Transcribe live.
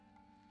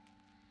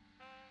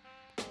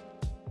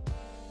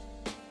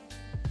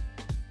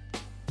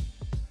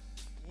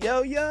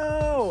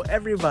Yo,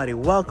 everybody,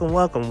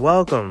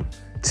 welcome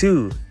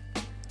to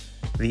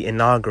the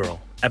inaugural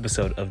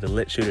episode of the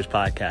Lit Shooters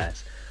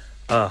podcast.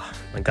 Oh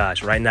my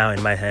gosh, right now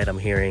in my head, I'm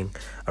hearing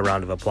a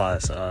round of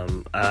applause. I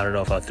don't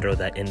know if I'll throw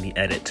that in the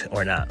edit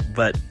or not,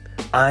 but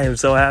I am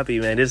so happy,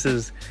 man. This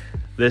is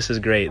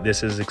great.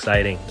 This is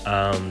exciting.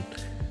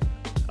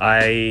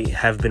 I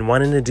have been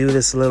wanting to do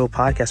this little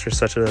podcast for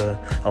such a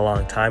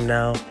long time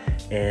now,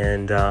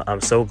 and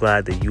I'm so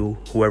glad that you,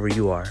 whoever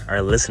you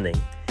are listening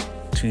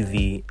to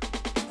the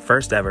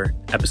first ever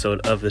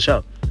episode of the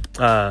show.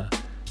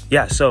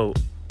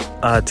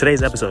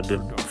 Today's episode, the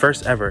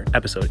first ever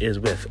episode, is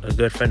with a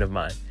good friend of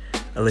mine,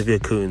 Olivia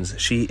Kunz.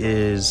 She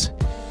is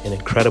an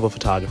incredible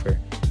photographer.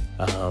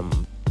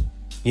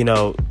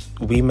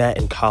 We met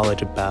in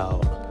college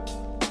about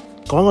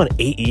going on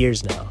 8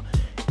 years now.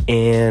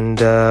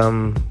 And,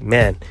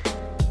 man,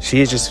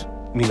 she is just,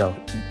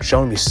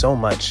 showing me so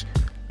much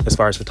as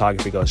far as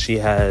photography goes. She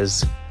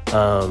has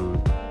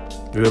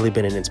really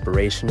been an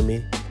inspiration to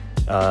me.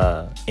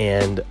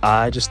 And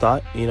I just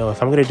thought,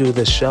 if I'm going to do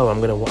this show, I'm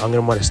going to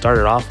want to start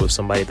it off with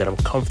somebody that I'm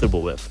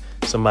comfortable with,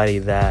 somebody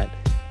that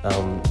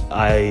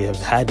I have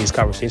had these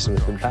conversations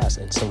with in the past,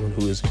 and someone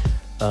who is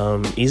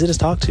easy to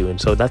talk to. And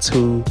so that's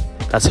who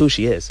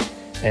she is.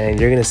 And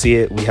you're going to see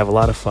it. We have a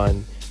lot of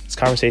fun. This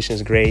conversation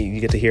is great.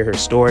 You get to hear her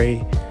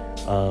story.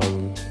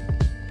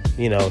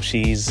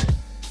 She's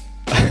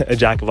a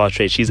jack of all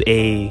trades. She's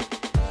a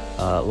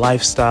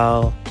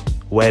lifestyle,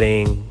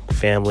 wedding,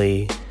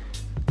 family,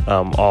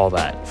 all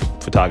that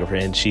photographer,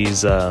 and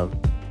she's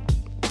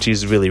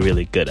really,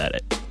 really good at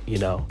it,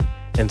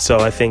 And so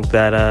I think you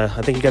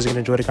guys are gonna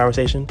enjoy the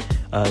conversation.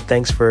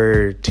 Thanks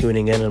for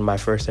tuning in on my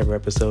first ever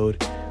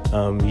episode.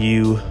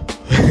 You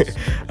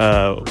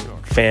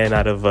fan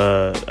out of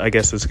I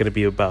guess it's gonna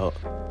be about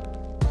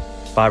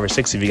 5 or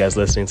 6 of you guys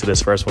listening to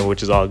this first one,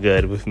 which is all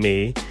good with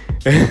me.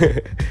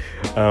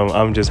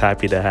 I'm just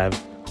happy to have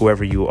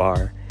whoever you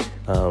are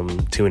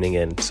tuning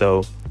in.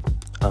 So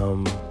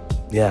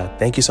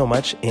thank you so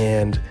much.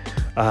 And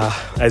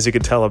as you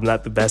can tell, I'm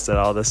not the best at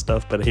all this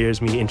stuff, but here's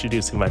me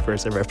introducing my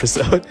first ever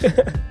episode.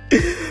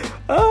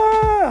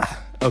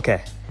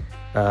 Okay.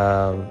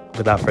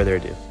 Without further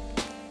ado.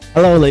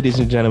 Hello, ladies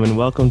and gentlemen.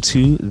 Welcome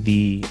to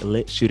the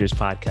Lit Shooters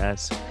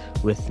podcast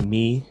with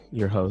me,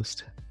 your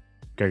host,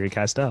 Gregory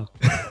Castell.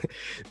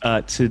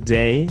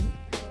 Today,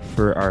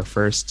 for our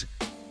first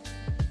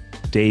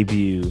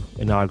debut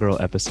inaugural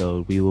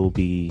episode, we are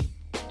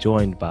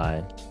joined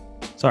by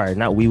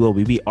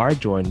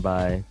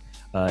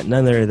none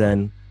other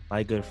than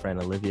my good friend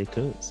Olivia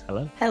Kunz.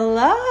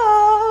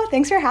 Hello,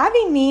 thanks for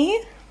having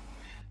me.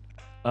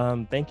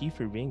 Thank you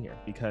for being here,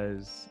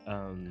 because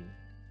when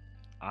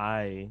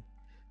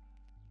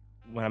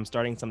I'm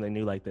starting something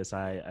new like this,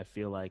 I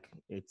feel like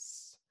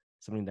it's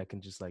something that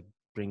can just like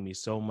bring me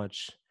so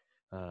much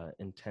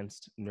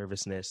intense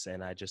nervousness,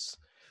 and I just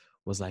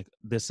was like,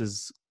 this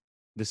is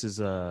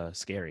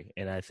scary,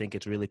 and I think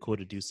it's really cool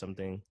to do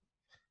something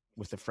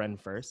with a friend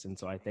first. And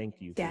so I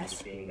thank you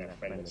for being that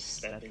friend and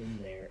step in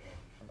there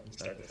and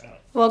start this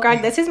out. Well,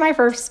 Greg, this is my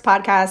first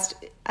podcast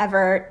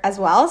ever as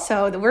well,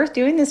 so we're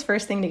doing this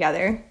first thing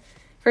together.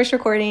 First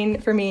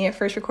recording for me,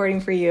 first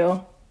recording for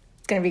you.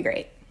 It's gonna be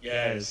great.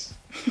 Yes.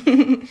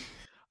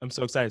 I'm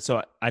so excited.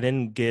 So I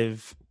didn't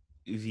give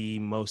the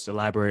most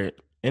elaborate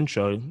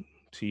intro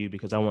to you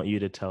because I want you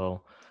to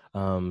tell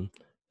the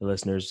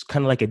listeners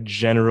kind of like a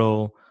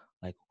general,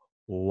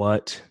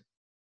 what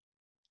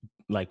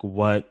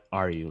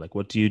are you? Like,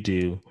 what do you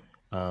do?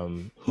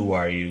 Who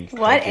are you?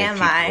 What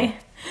am I?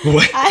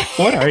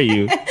 What are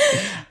you?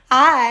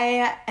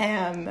 I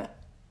am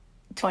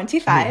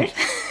 25.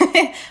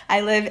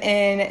 I live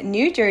in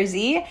New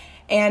Jersey,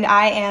 and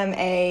I am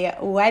a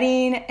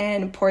wedding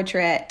and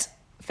portrait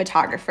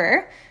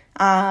photographer.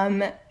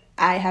 I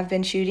have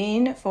been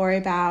shooting for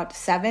about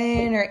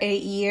 7 or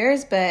 8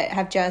 years, but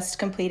have just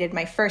completed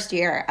my first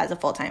year as a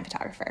full-time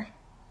photographer.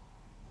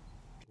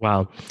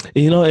 Wow.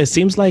 It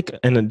seems like,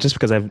 and just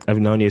because I've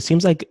known you, it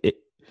seems like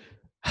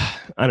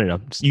I don't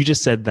know. You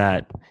just said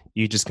that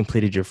you just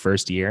completed your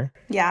first year.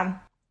 Yeah.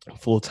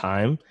 Full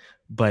time,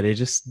 but it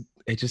just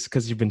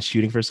because you've been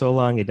shooting for so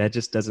long, that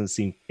just doesn't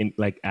seem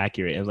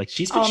accurate. And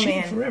she's been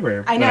shooting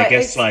forever. I know. I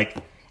guess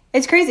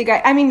it's crazy,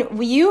 guys. I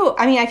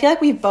feel like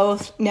we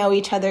both know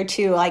each other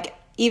too.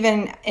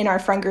 Even in our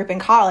friend group in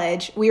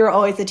college, we were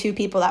always the two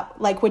people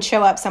that would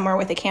show up somewhere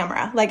with a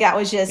camera. That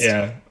was just,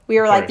 we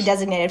were the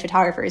designated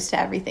photographers to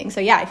everything.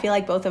 So yeah, I feel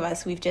like both of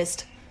us, we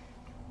get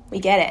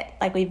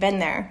it. We've been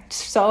there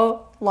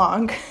so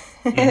long.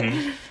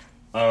 Mm-hmm.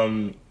 All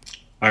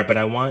right, but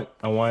I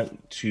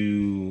want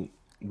to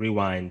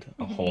rewind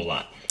a whole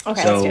lot.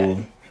 Okay,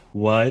 so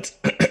let's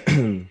do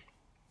it.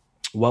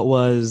 What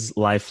was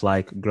life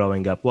like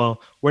growing up?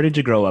 Well, where did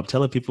you grow up?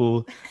 Tell the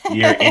people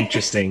your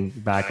interesting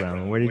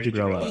background. Where did you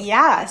grow up?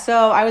 Yeah,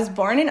 so I was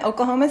born in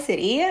Oklahoma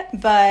City,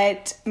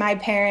 but my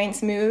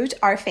parents moved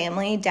our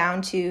family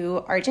down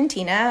to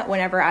Argentina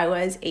whenever I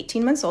was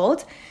 18 months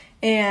old.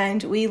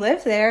 And we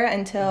lived there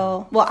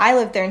until, well, I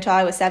lived there until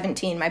I was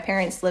 17. My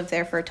parents lived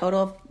there for a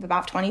total of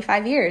about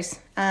 25 years.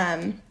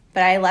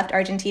 But I left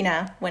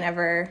Argentina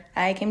whenever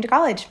I came to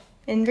college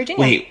in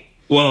Virginia. Wait,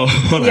 whoa,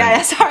 hold on.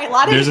 Yeah, sorry, a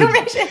lot of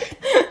information.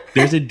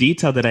 There's a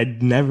detail that I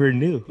never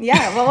knew.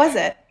 Yeah, what was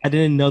it? I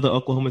didn't know the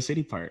Oklahoma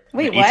City part.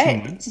 Wait,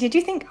 what? Did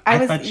you think I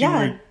was? Thought you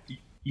were.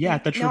 Yeah, I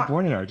thought you were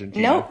born in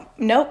Argentina.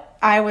 Nope.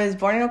 I was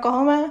born in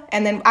Oklahoma,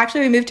 and then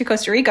actually we moved to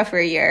Costa Rica for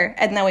a year,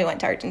 and then we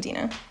went to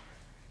Argentina.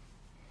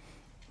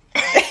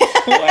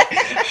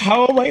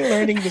 How am I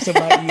learning this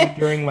about you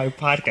during my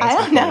podcast? I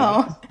don't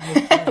know.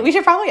 We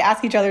should probably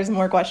ask each other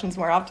more questions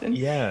more often.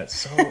 Yeah.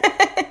 So,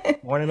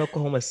 born in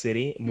Oklahoma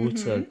City, moved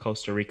to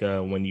Costa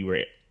Rica when you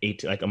were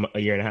 18, like a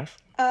year and a half.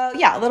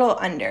 Yeah, a little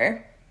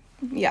under.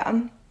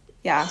 Yeah.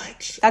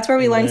 What? That's where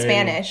we learned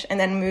Spanish, and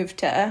then moved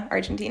to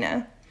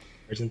Argentina.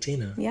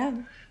 Yeah.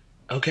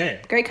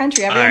 Okay. Great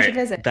country. Everyone should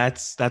visit.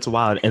 That's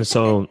wild. And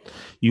so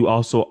you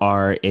also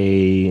are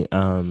a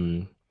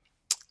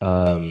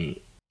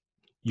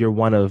you're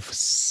one of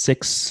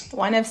six.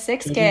 One of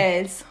six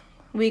kids.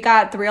 We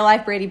got the real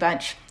life Brady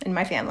Bunch in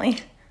my family.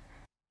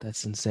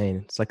 That's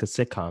insane. It's like a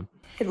sitcom.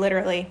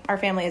 Our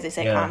family is a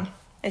sitcom. Yeah.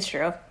 It's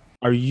true.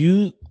 Are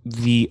you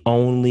the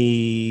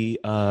only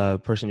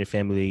person in your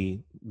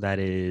family that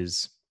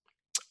is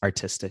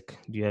artistic?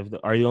 Are you the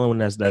only one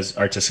that's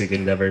artistic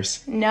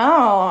endeavors?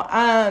 No.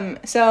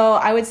 So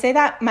I would say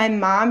that my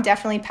mom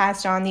definitely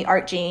passed on the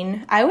art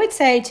gene. I would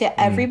say to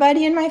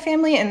everybody in my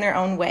family in their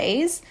own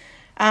ways.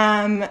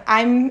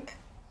 I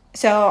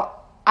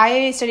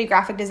studied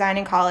graphic design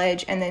in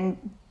college and then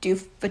do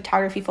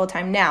photography full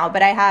time now,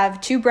 but I have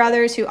two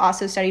brothers who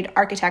also studied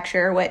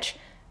architecture, which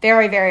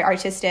very, very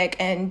artistic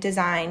and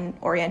design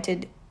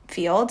oriented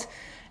field.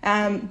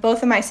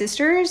 Both of my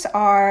sisters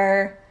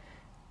are,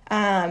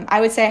 I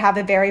would say, have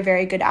a very,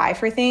 very good eye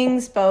for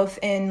things, both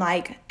in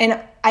and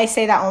I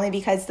say that only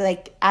because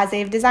as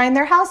they've designed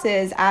their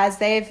houses, as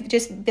they've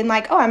just been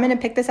like, oh, I'm going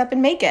to pick this up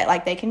and make it,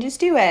 they can just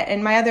do it.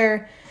 And my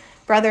other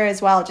brother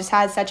as well just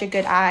has such a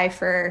good eye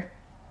for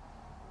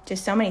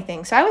just so many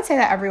things. So I would say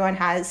that everyone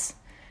has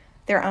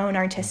their own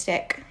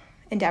artistic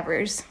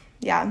endeavors.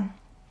 Yeah.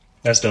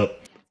 That's dope.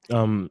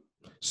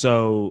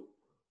 So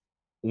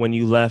when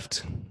you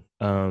left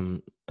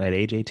at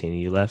age 18,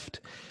 you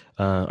left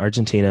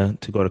Argentina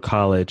to go to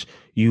college,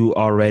 you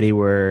already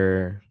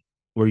were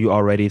you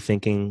already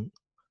thinking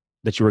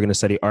that you were going to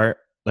study art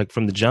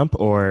from the jump,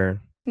 or?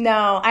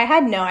 No, I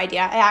had no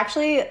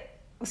idea.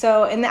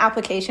 So in the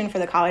application for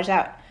the college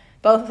that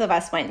both of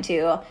us went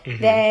to,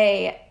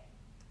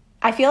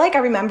 I feel like I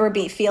remember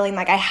feeling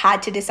like I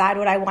had to decide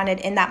what I wanted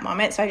in that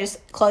moment. So I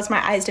just closed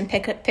my eyes and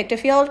picked a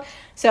field.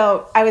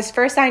 So I was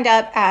first signed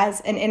up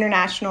as an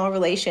international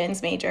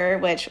relations major,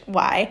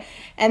 why?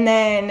 And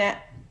then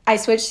I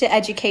switched to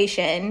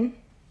education,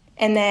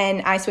 and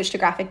then I switched to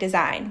graphic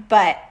design.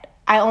 But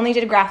I only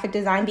did graphic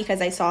design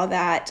because I saw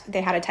that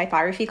they had a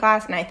typography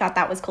class, and I thought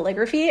that was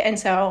calligraphy. And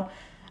so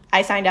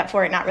I signed up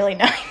for it not really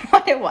knowing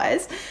what it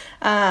was.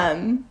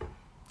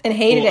 And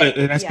hated it.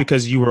 And that's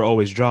because you were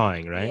always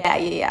drawing, right?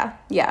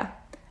 Yeah.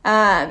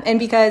 And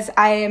because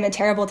I am a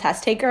terrible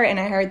test taker,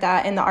 and I heard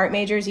that in the art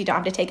majors, you don't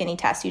have to take any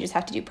tests. You just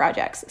have to do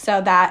projects.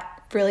 So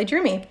that really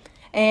drew me.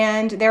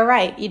 And they're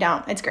right. You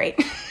don't. It's great.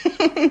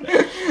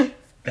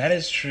 That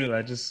is true.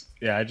 I just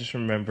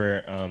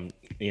remember,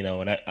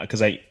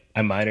 because I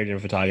minored in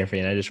photography,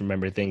 and I just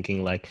remember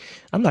thinking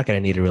I'm not going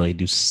to need to really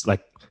do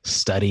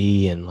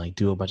study and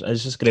do a bunch.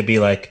 It's just going to be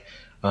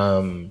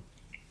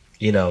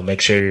make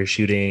sure you're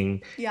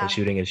shooting and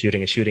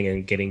shooting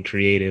and getting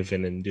creative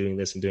and then doing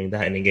this and doing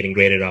that and then getting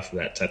graded off of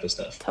that type of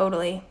stuff.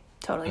 Totally.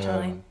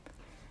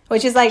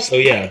 Which is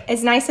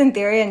it's nice in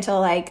theory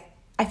until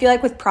I feel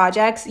like with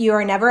projects, you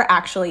are never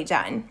actually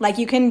done.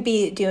 You can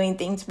be doing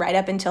things right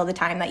up until the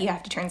time that you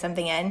have to turn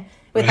something in.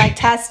 With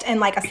tests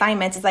and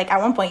assignments, it's at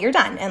one point you're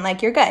done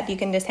and you're good. You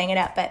can just hang it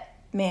up. But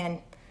man,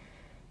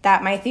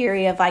 that my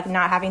theory of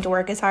not having to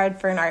work as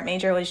hard for an art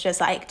major was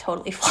just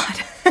totally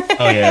flawed.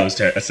 Oh yeah,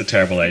 that's a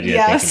terrible idea.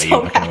 Yeah, thinking that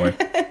you're not going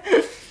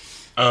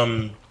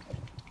to work.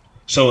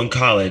 So in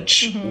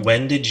college,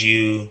 when did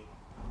you?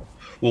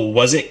 Well,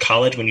 was it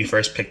college when you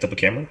first picked up a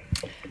camera?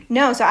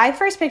 No, so I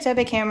first picked up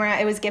a camera.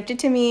 It was gifted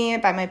to me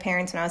by my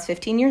parents when I was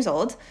 15 years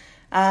old.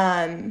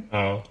 And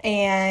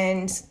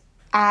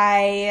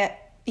I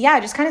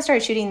just kind of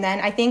started shooting then.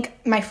 I think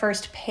my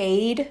first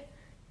paid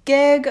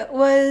gig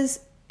was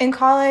in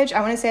college.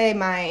 I want to say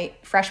my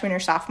freshman or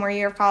sophomore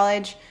year of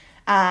college.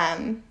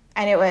 And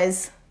it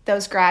was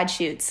those grad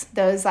shoots,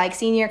 those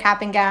senior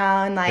cap and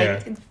gown,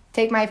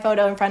 take my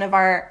photo in front of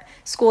our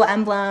school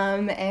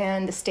emblem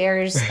and the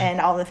stairs and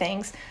all the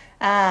things.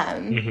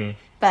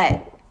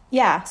 But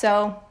yeah,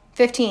 so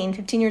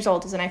 15 years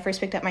old is when I first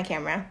picked up my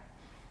camera.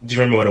 Do you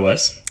remember what it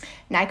was?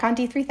 Nikon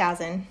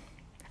D3000.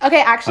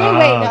 Okay, actually,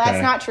 wait, no,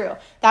 that's not true.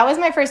 That was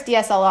my first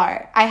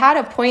DSLR. I had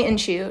a point and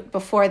shoot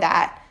before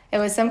that. It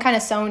was some kind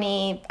of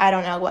Sony, I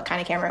don't know what kind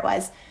of camera it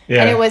was.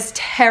 Yeah. And it was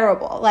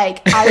terrible.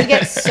 I would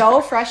get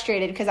so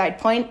frustrated because I'd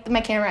point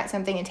my camera at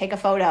something and take a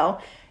photo,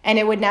 and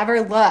it would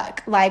never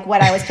look like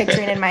what I was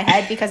picturing in my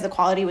head because the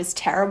quality was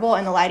terrible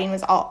and the lighting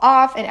was all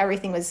off and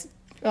everything was,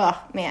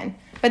 oh man.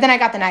 But then I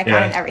got the Nikon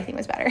and Yeah. everything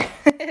was better.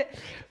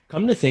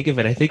 Come to think of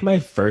it, I think my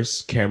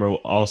first camera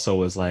also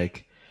was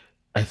like,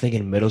 I think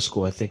in middle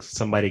school, I think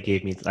somebody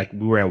gave me like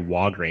we were at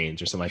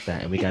Walgreens or something like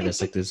that, and we got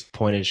this like this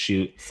point and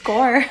shoot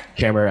Score.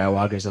 camera at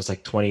Walgreens that was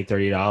like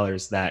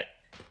 $20-$30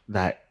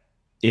 that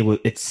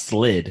it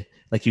slid.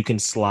 Like you can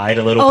slide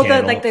a little Oh,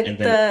 panel and then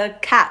the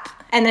cap,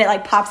 and then it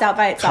like pops out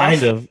by itself.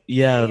 kind of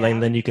yeah, Yeah.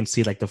 and then you can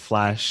see like the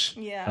flash.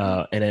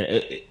 Yeah. And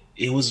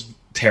it was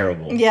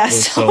terrible. Yeah, It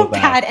was so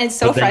bad and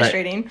so But then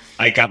frustrating.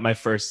 I got my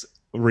first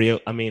real.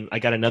 I mean, I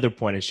got another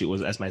point and shoot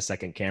was as my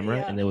second camera,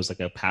 Yeah. and it was like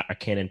a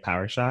Canon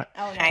Power Shot.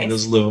 Oh, And it nice.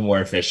 was a little more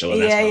official.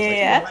 And that's Yeah, when I was yeah, like,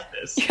 yeah. I like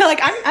this. You're like,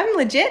 I'm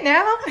legit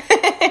now.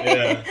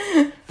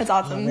 Yeah. That's Oh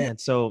awesome. man,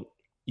 so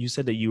you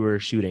said that you were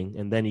shooting,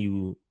 and then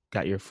you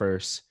got your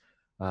first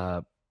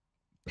uh,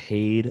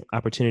 paid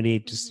opportunity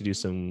just to do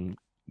some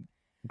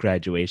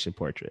graduation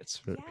portraits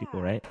for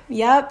people, right?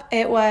 Yep,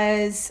 it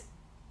was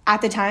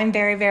at the time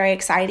very, very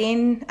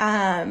exciting.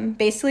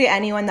 Basically,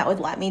 anyone that would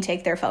let me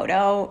take their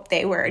photo,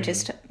 they were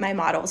just my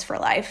models for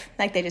life.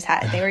 Like they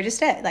were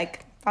just it.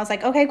 Like I was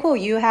like, okay, cool.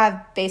 You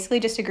have basically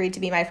just agreed to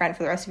be my friend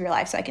for the rest of your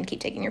life, so I can keep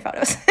taking your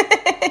photos.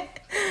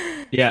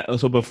 Yeah.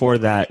 So before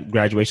that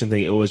graduation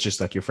thing, it was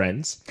just like your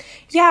friends. You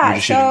were Yeah,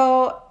 just shooting.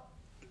 so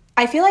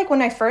I feel like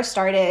when I first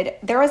started,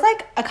 there was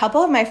like a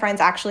couple of my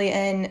friends actually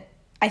in,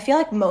 I feel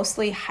like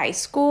mostly high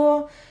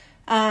school,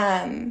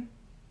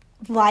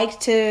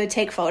 liked to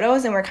take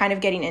photos and were kind of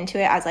getting into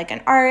it as like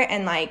an art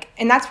and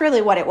that's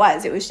really what it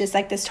was. It was just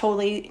like this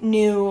totally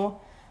new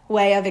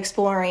way of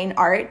exploring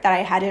art that I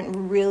hadn't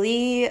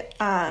really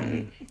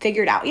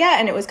figured out yet.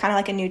 And it was kind of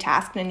like a new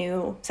task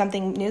and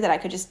something new that I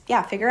could just,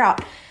 figure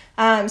out.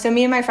 So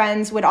me and my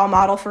friends would all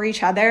model for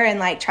each other and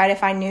like try to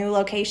find new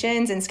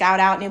locations and scout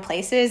out new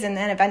places. And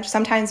then eventually,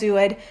 sometimes we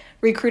would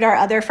recruit our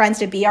other friends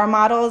to be our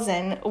models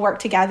and work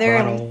together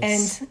Models.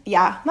 and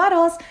yeah,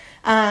 models.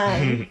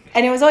 And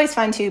it was always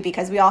fun too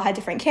because we all had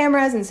different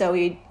cameras. And so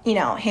we'd,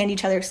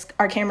 hand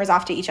our cameras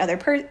off to each other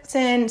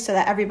person so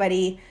that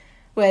everybody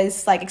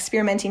was like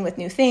experimenting with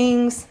new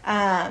things.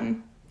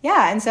 And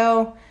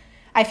so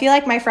I feel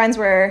like my friends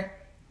were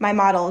my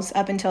models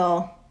up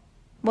until,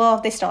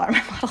 well, they still are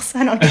my models.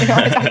 I don't even know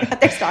what I'm talking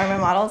about. They still are my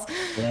models.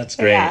 Well, that's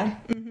But great. yeah.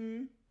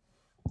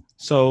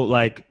 So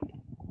like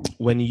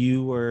when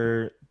you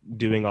were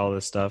doing all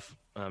this stuff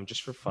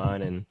just for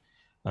fun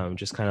and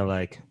just kind of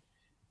like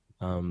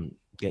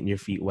getting your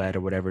feet wet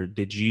or whatever,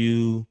 did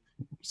you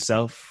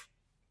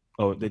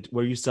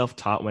were you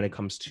self-taught when it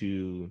comes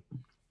to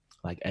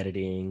like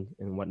editing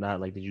and whatnot?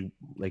 Like, did you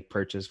like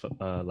purchase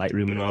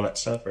Lightroom and all that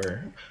stuff,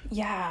 or?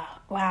 Yeah.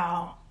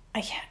 Wow.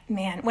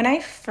 Man, when I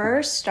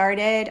first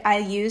started, I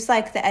used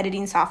like the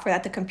editing software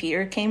that the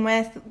computer came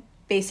with.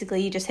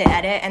 Basically, you just hit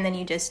edit and then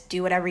you just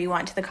do whatever you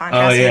want to the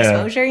contrast and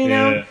exposure,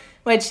 Yeah.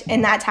 Which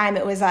in that time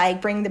it was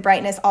like bring the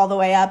brightness all the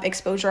way up,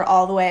 exposure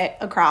all the way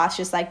across,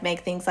 just like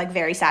make things like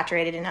very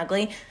saturated and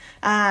ugly.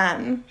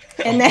 And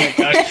Oh then my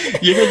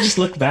gosh. You ever just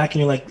look back and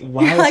you're like,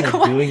 why You're was like, I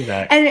 "What?" doing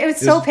that? And it was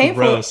This so is painful.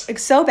 gross.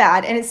 It's so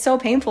bad. And it's so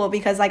painful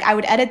because like I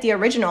would edit the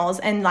originals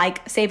and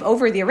like save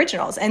over the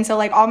originals. And so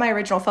like all my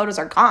original photos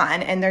are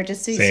gone and they're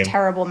just these Same.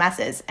 terrible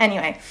messes.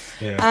 Anyway.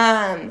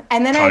 Yeah.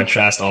 And then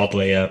Contrast all the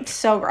way up.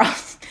 so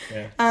gross.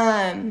 Yeah.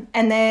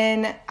 And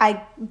then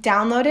I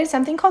downloaded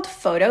something called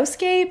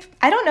Photoscape.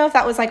 I don't know if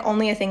that was like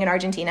only a thing in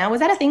Argentina. Was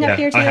that a thing Yeah, up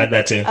here too? I had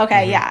that too.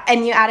 Okay, yeah.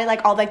 And you added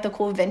like all like the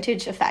cool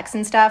vintage effects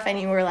and stuff and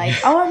you were like,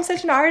 "Oh, I'm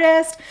such an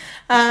artist."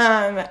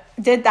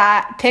 Did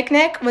that.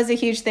 Picnic was a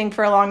huge thing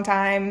for a long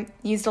time.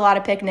 Used a lot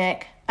of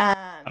Picnic.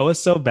 I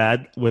was so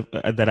bad with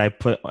that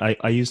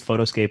I used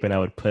Photoscape and I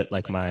would put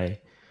like my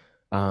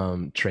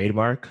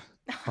trademark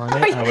on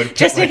it. I would put,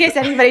 Just in like, case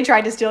anybody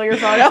tried to steal your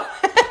photo.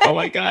 oh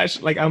my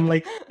gosh, like I'm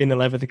like in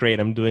 11th grade,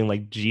 I'm doing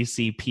like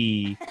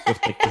GCP with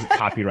like this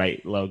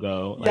copyright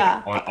logo like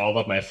Yeah. on all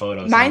of my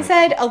photos. Mine I'm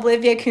said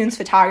Olivia Kunz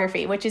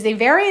photography, which is a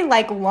very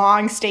like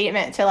long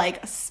statement to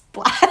like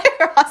splatter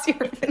across your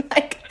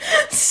like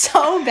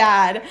so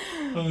bad.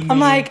 Oh, I'm no.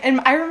 like,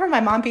 and I remember my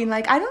mom being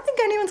like, "I don't think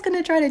anyone's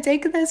gonna try to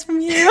take this from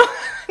you."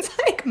 It's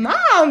like,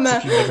 "Mom."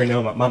 You never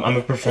know, Mom. I'm a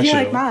You're professional.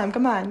 like, "Mom,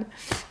 come on."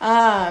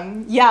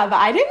 But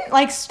I didn't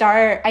like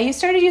start. I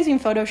started using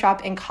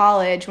Photoshop in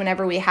college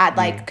whenever we had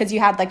like, because you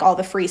had like all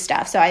the free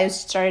stuff. So I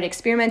started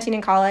experimenting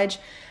in college.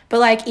 But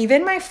like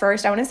even my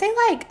first, I want to say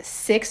like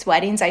 6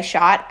 weddings I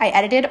shot, I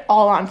edited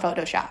all on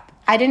Photoshop.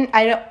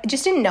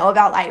 Just didn't know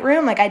about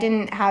Lightroom. Like I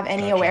didn't have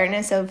any Gotcha.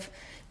 awareness of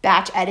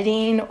batch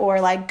editing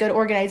or like good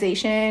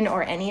organization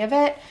or any of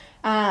it.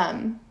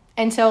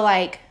 And so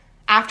like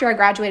after I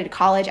graduated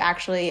college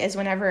actually is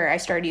whenever I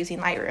started using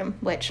Lightroom,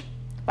 which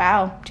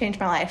wow, changed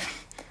my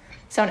life.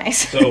 So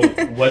nice. So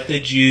what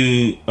did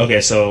you?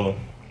 Okay, so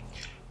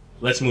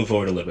let's move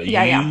forward a little bit.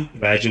 Yeah, you yeah.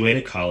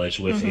 graduated college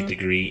with a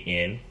degree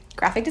in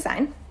Graphic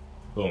design.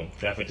 boom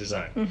graphic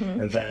design,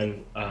 Mm-hmm. and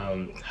then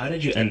how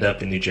did you end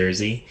up in New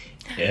Jersey?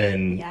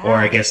 And Yeah. or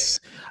I guess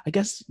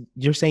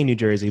you're saying New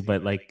Jersey,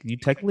 but like you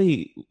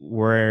technically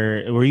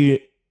were you?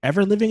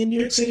 ever living in New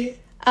York City?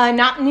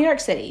 Not New York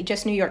City,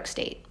 just New York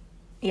State.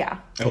 Yeah.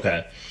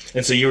 Okay.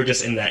 And so you were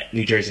just in that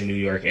New Jersey, New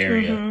York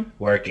area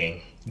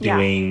working, Yeah.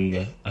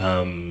 doing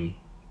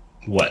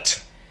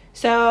what?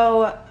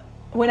 So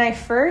when I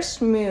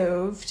first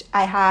moved,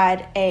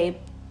 I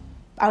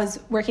was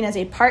working as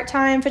a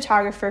part-time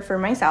photographer for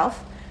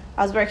myself.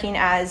 I was working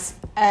as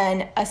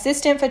an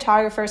assistant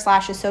photographer /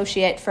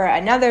 associate for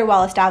another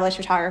well-established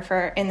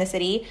photographer in the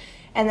city.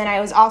 And then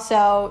I was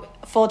also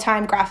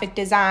full-time graphic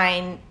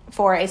design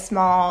for a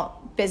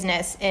small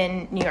business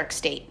in New York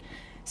State.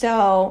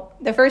 So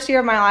the first year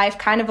of my life,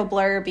 kind of a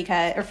blur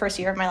first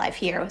year of my life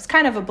here was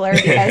kind of a blur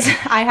because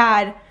I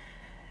had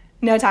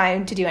no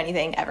time to do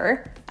anything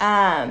ever.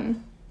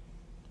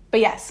 But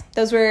yes,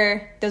 those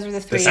were the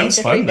three. That sounds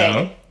fun,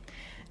 though.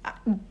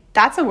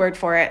 That's a word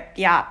for it.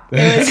 Yeah,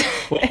 it was.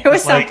 Well, It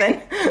was like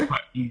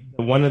something.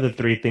 one of the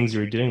three things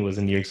you were doing was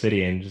in New York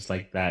City, and just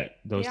like that,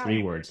 those Yeah.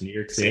 three words, New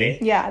York City,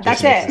 Yeah,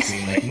 just that's makes it it.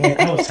 seem like,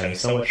 man, I was having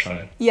so much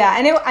fun. Yeah,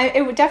 and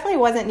it definitely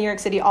wasn't New York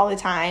City all the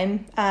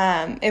time.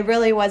 It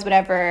really was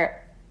whatever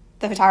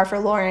the photographer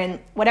Lauren,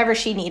 whatever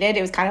she needed.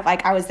 It was kind of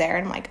like I was there,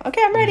 and I'm like,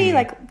 okay, I'm ready.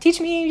 Like,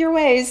 teach me your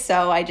ways.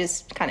 So I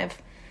just kind of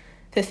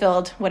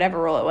fulfilled whatever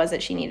role it was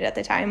that she needed at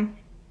the time.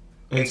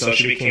 And so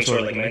she became sort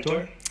of like a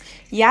mentor.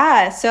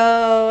 Yeah,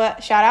 so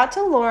shout out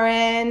to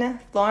Lauren.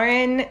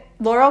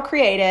 Laurel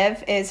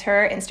Creative is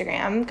her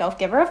Instagram. Go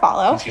give her a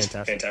follow. She's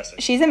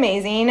fantastic. She's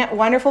amazing,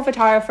 wonderful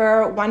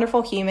photographer,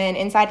 wonderful human,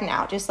 inside and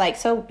out, just like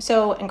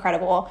so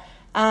incredible.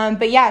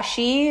 But yeah,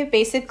 she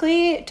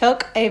basically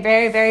took a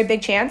very, very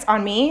big chance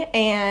on me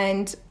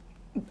and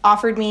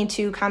offered me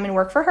to come and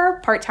work for her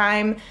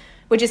part-time,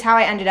 which is how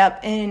I ended up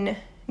in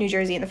New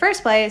Jersey in the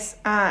first place.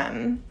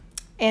 And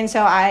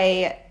so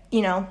I,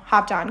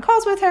 hopped on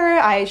calls with her.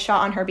 I shot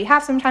on her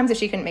behalf sometimes if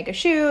she couldn't make a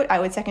shoot. I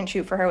would second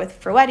shoot for her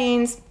for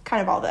weddings,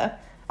 kind of all the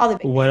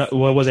big What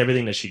was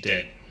everything that she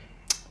did?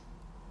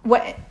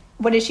 What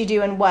did she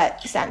do in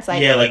what sense?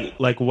 Like, Yeah,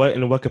 like what,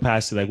 in what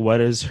capacity? Like, what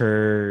is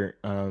her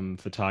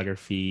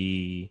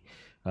photography?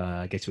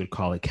 I guess you would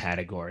call it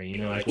category.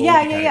 Like, what would you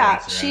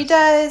categorize her She as?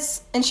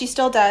 does, and she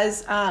still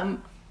does, a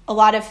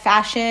lot of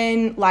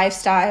fashion,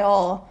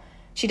 lifestyle.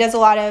 She does a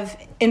lot of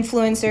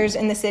influencers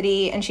in the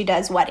city, and she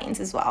does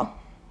weddings as well.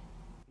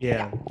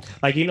 Yeah.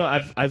 Like,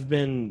 I've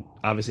been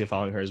obviously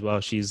following her as well.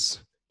 She's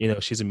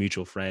a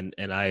mutual friend,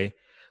 and I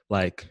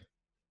like,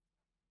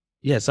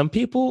 yeah, some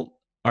people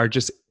are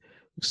just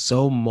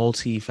so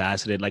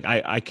multifaceted. Like,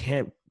 I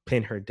can't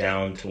pin her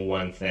down to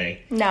one thing.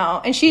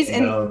 No, and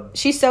No.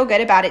 she's so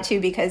good about it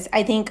too, because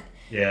I think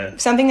Yeah.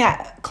 something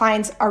that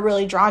clients are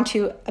really drawn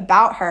to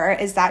about her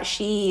is that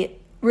she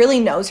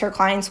really knows her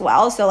clients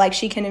well. So like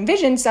she can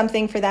envision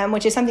something for them,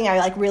 which is something I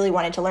like really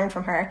wanted to learn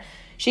from her.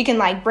 She can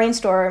like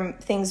brainstorm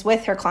things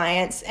with her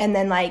clients and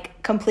then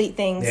like complete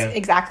things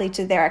exactly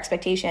to their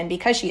expectation,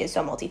 because she is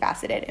so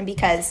multifaceted and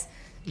because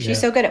she's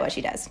so good at what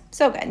she does.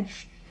 So good.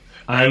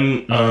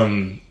 I'm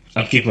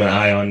keeping an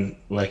eye on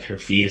like her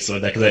feed, so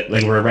that because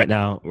like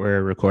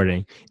we're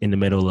recording in the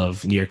middle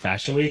of New York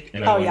Fashion Week,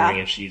 and I'm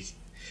wondering if she's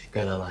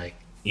gonna like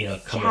come Yeah,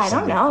 with I don't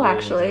something know, cool,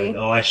 actually. like,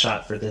 oh, I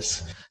shot for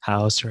this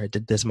house, or I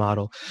did this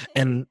model,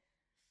 and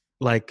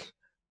like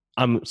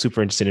I'm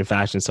super interested in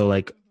fashion, so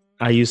like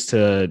I used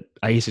to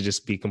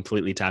just be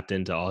completely tapped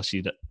into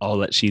all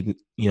that she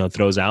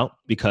throws out,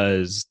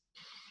 because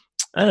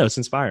I don't know, it's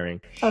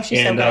inspiring. Oh,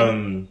 she's so And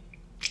good.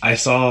 I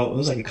saw, it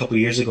was like a couple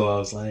years ago, I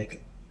was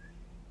like,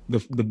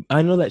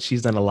 I know that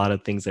she's done a lot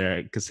of things that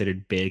are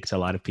considered big to a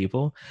lot of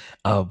people,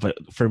 but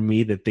for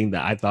me, the thing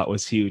that I thought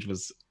was huge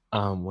was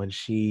when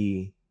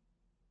she.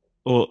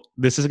 Well,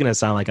 this is gonna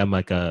sound like I'm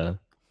like a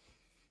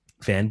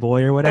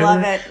fanboy or I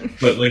love whatever, it.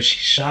 but when she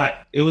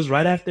shot, it was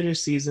right after the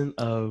season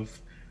of.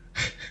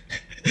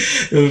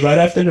 It was right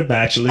after the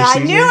Bachelor I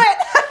knew season, it.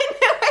 I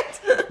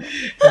knew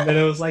it. and then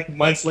it was like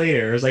months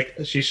later. It was like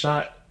she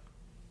shot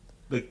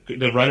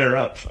the runner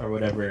up or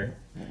whatever.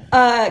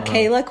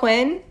 Kayla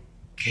Quinn.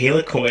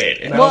 Kayla Quinn.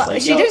 And I Well, was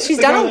like, she yo, did. that's She's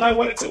the girl done. that I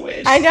wanted to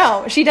win. I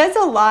know she does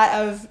a lot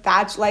of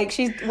like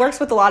she works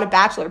with a lot of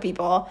Bachelor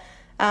people.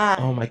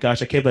 Oh my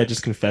gosh, I can't believe I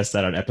just confessed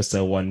that on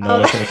episode 1. No Oh.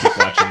 one's gonna keep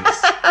watching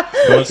this.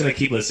 No one's gonna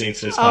keep listening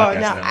to this Oh podcast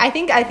no, now. I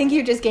think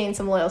you just gained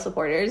some loyal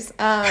supporters.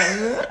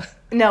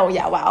 No,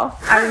 yeah, wow.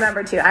 I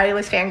remember too. I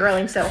was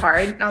fangirling so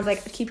hard, and I was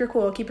like, "Keep your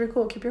cool, keep your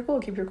cool, keep your cool,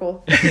 keep your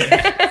cool."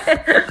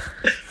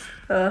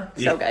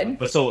 So good.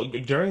 But so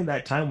during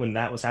that time when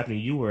that was happening,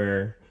 you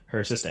were her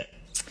assistant.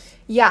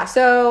 Yeah,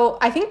 so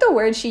I think the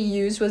word she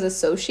used was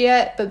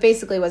associate, but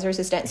basically was her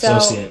assistant. So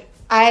Associate.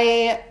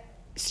 I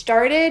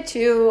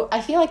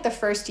I feel like the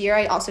first year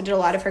I also did a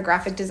lot of her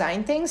graphic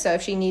design things. So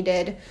if she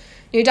needed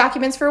new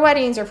documents for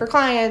weddings or for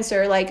clients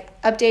or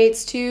like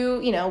updates to,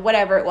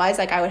 whatever it was,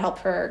 like I would help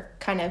her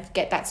kind of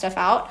get that stuff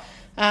out.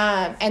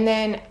 And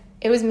then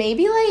it was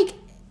maybe like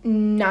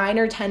 9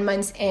 or 10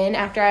 months in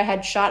after I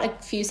had shot a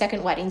few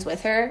second weddings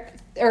with her,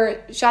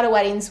 or shot a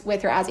weddings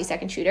with her as a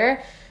second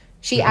shooter.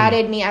 She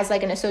added me as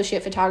like an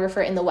associate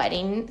photographer in the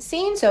wedding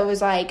scene. So it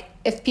was like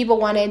if people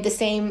wanted the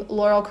same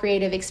Laurel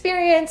creative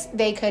experience,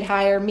 they could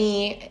hire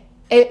me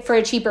for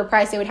a cheaper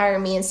price, they would hire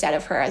me instead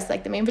of her as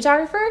like the main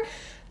photographer.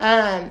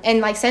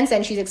 And like since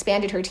then she's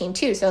expanded her team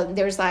too. So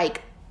there's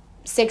like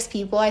 6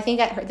 people, I think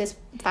at her, this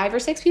 5 or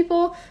 6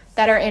 people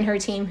that are in her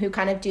team who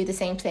kind of do the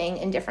same thing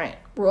in different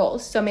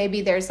roles. So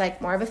maybe there's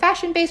like more of a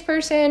fashion based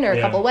person or a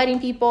couple wedding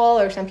people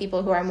or some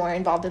people who are more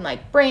involved in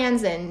like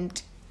brands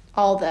and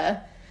all the,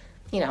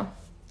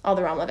 all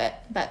the realm of it.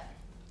 But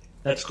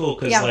that's cool.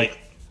 Cause like,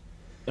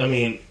 I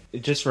mean,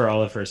 just for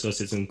all of her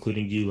associates,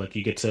 including you, like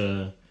you get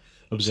to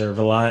observe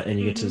a lot and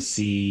you get to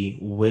see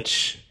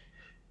which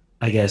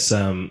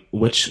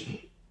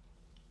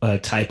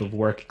type of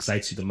work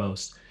excites you the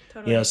most.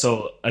 Totally.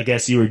 So I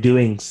guess you were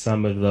doing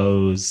some of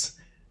those,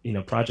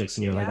 projects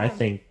and you're like, I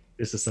think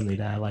this is something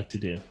that I like to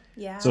do.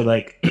 Yeah. So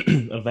like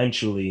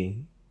eventually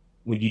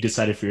when you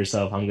decided for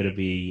yourself, I'm going to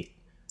be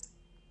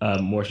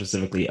more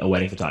specifically a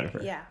wedding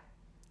photographer. Yeah.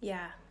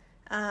 Yeah.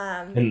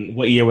 And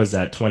what year was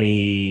that?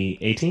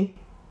 2018?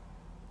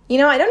 I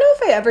don't know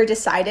if I ever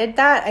decided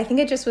that. I think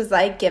it just was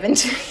like given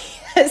to me.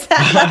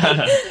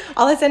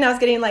 All of a sudden I was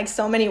getting like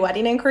so many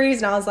wedding inquiries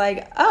and I was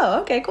like, oh,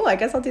 okay, cool. I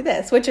guess I'll do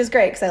this, which is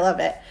great because I love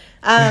it.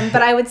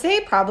 But I would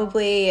say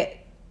probably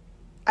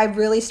I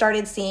really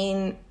started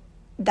seeing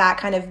that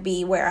kind of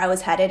be where I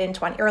was headed in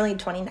early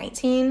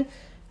 2019.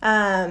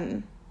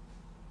 Early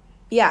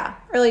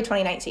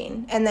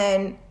 2019. And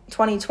then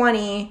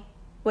 2020,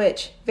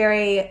 which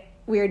very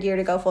weird year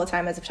to go full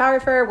time as a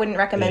photographer. Wouldn't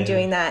recommend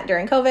doing that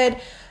during COVID.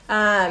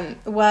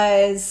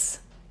 Was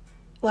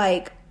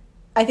like,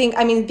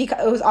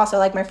 because it was also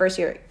like my first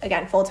year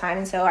again full time,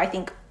 and so I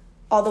think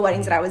all the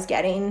weddings that I was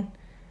getting,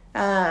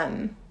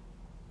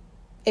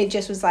 it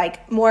just was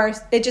like more.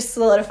 It just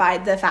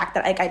solidified the fact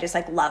that like I just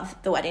like love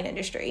the wedding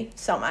industry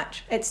so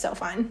much. It's so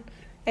fun.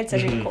 It's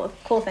such a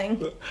cool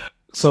thing.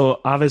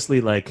 So obviously,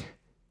 like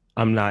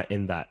I'm not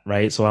in that,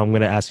 right? So I'm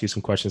gonna ask you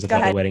some questions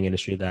about the wedding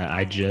industry that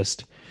I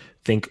just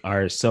think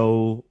are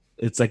so.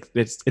 It's like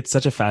it's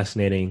such a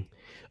fascinating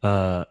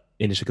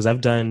industry because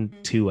I've done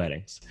 2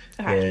 weddings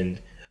and.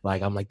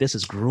 Like, I'm like, this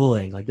is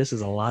grueling. Like, this is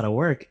a lot of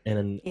work.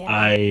 And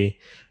I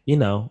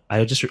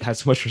just have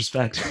so much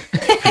respect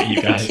for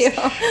you guys.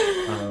 Thank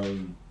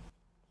you.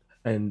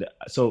 And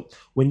so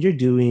when you're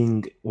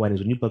doing weddings,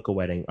 when you book a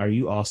wedding, are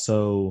you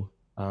also,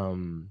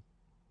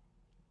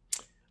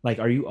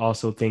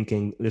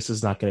 thinking this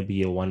is not going to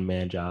be a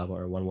one-man job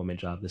or a one-woman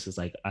job? This is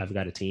like, I've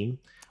got a team.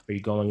 Are you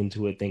going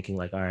into it thinking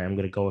like, all right, I'm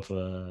going to go with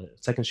a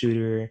second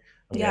shooter.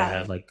 I'm going to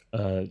have like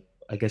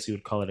I guess you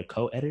would call it a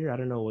co-editor. I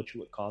don't know what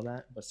you would call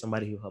that, but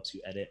somebody who helps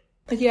you edit.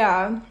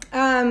 Yeah.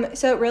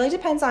 So it really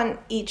depends on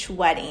each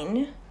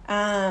wedding.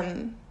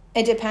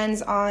 It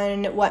depends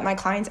on what my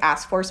clients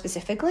ask for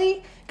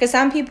specifically. Because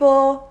some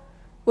people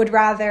would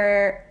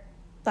rather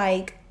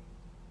I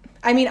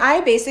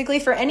basically,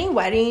 for any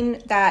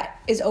wedding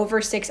that is over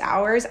 6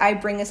 hours, I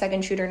bring a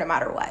second shooter no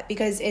matter what.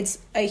 Because it's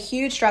a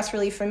huge stress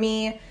relief for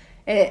me.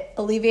 It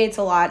alleviates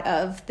a lot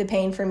of the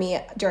pain for me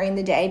during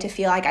the day to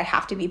feel like I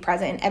have to be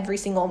present in every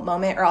single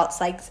moment or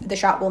else like the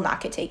shot will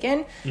not get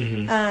taken.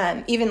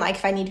 Even like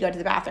if I need to go to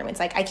the bathroom, it's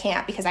like I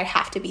can't because I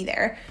have to be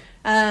there.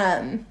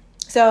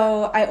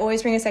 So I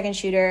always bring a second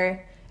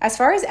shooter. As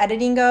far as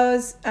editing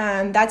goes,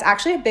 that's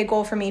actually a big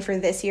goal for me for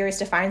this year is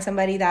to find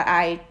somebody that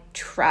I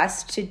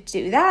trust to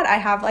do that. I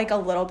have like a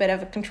little bit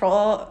of a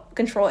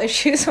control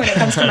issues when it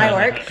comes to my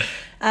work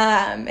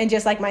and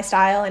just like my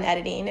style and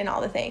editing and all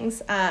the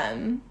things.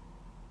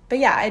 But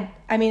yeah,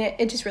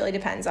 it just really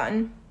depends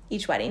on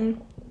each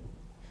wedding.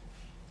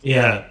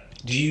 Yeah.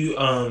 Do you,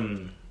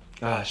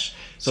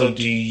 so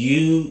do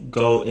you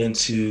go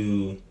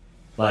into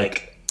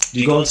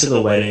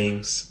the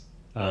weddings,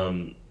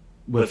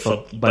 with a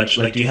bunch,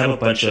 like, do you have a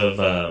bunch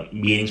of,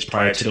 meetings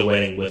prior to the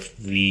wedding with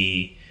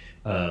the,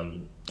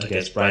 I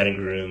guess, bride and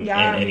groom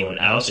and anyone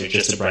else, or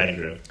just the bride and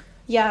groom?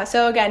 Yeah,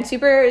 so again,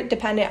 super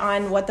dependent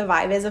on what the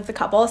vibe is of the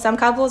couple. Some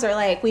couples are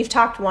like, we've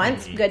talked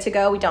once, good to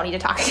go, we don't need to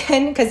talk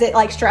again, because it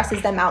like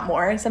stresses them out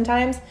more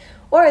sometimes.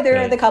 Or there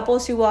are the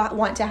couples who will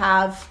want to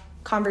have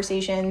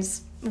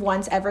conversations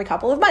once every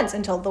couple of months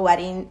until the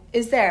wedding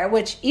is there,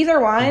 which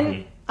either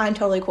one, I'm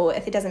totally cool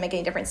with. It doesn't make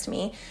any difference to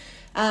me.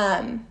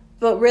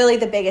 But really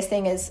the biggest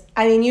thing is,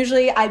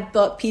 usually I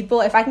book people,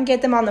 if I can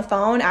get them on the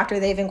phone after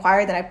they've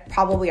inquired, then I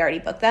probably already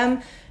booked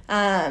them.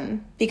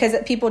 Because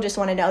people just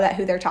want to know that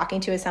who they're talking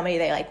to is somebody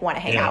they like want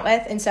to hang out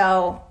with. And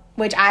so,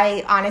 which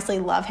I honestly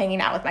love hanging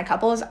out with my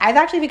couples. I've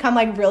actually become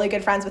like really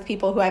good friends with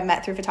people who I've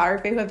met through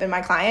photography who have been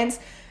my clients.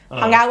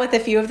 Hung out with a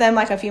few of them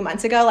like a few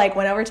months ago, like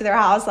went over to their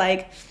house,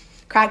 like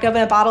cracked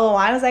open a bottle of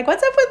wine. I was like,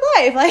 what's up with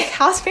life? Like,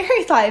 how's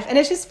married life? And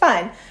it's just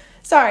fun.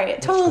 Sorry,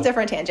 total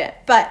different tangent,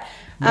 but,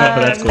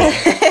 that's cool.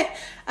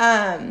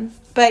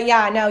 But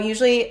yeah, no,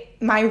 usually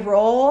my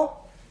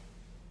role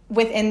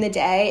within the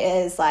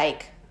day is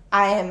like,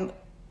 I am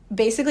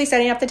basically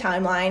setting up the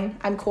timeline.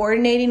 I'm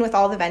coordinating with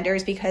all the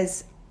vendors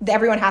because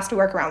everyone has to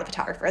work around the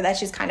photographer. That's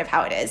just kind of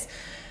how it is.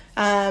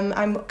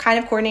 I'm kind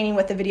of coordinating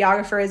with the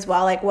videographer as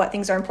well, like what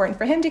things are important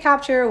for him to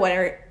capture, what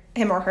are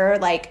him or her,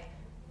 like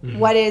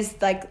what is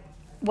like,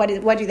 what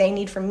do they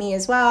need from me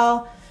as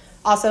well.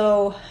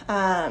 Also,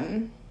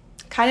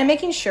 kind of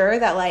making sure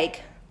that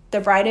like the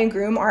bride and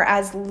groom are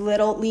as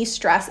least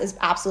stressed as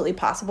absolutely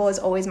possible is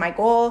always my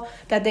goal,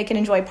 that they can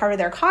enjoy part of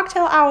their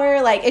cocktail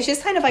hour. Like, it's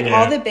just kind of like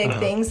all the big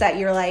things that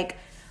you're like,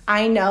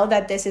 I know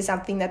that this is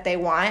something that they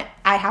want.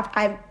 I have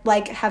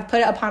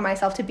put it upon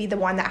myself to be the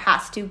one that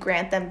has to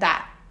grant them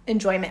that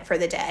enjoyment for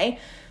the day.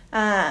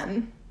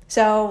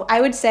 So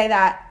I would say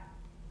that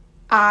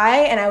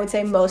I would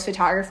say most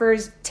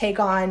photographers take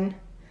on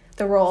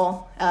the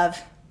role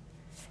of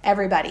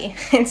everybody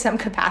in some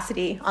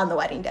capacity on the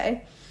wedding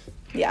day.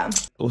 Yeah.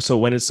 So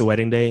when it's the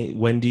wedding day,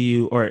 when do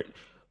you, or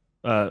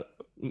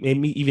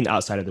maybe even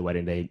outside of the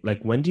wedding day,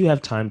 like when do you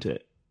have time to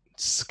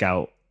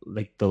scout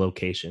like the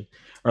location,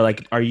 or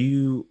like are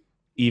you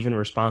even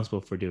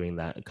responsible for doing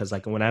that? Because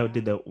like when I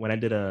did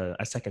a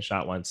second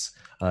shot once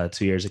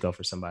 2 years ago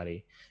for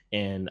somebody,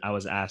 and I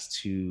was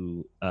asked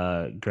to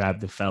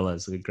grab the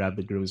fellas, like grab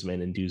the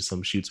groomsmen and do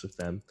some shoots with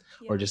them,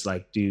 or just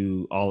like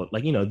do all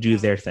like do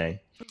their thing.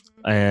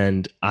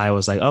 And I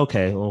was like,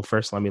 okay, well,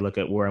 first let me look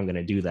at where I'm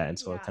gonna do that. And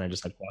so I kind of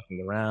just like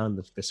walking around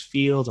this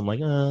field. I'm like,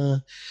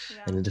 and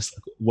it just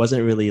like,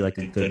 wasn't really like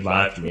a good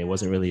vibe for me. It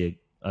wasn't really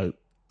a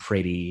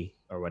pretty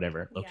or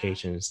whatever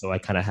location. So I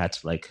kind of had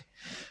to like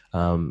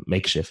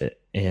makeshift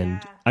it.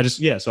 And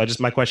so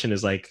my question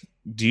is like,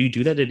 do you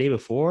do that the day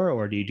before,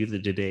 or do you do the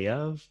day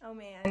of? Oh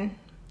man.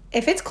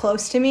 If it's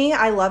close to me,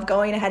 I love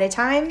going ahead of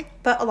time.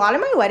 But a lot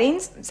of my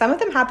weddings, some of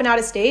them happen out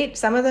of state.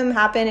 Some of them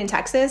happen in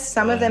Texas.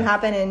 Some of them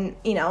happen in,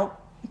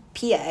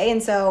 PA.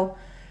 And so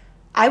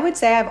I would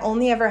say I've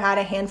only ever had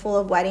a handful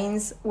of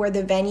weddings where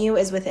the venue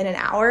is within an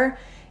hour.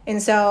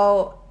 And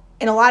so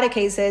in a lot of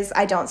cases,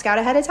 I don't scout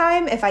ahead of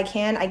time. If I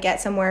can, I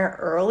get somewhere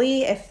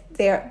early if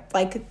they're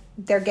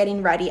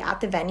getting ready at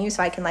the venue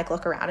so I can like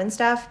look around and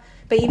stuff.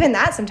 But even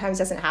that sometimes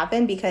doesn't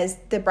happen because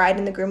the bride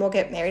and the groom will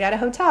get married at a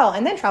hotel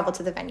and then travel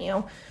to the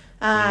venue.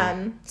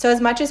 So as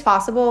much as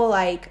possible,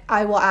 like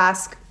I will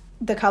ask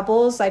the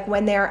couples like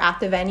when they're at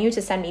the venue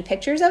to send me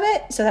pictures of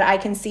it so that I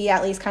can see,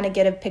 at least kind of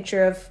get a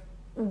picture of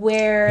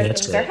where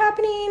things are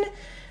happening.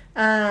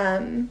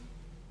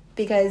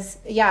 Because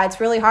it's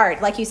really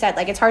hard. Like you said,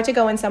 like it's hard to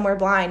go in somewhere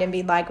blind and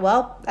be like,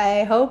 well,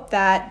 I hope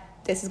that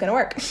this is going to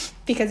work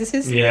because this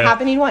is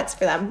happening once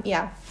for them.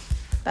 Yeah.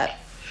 But.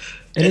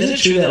 And is it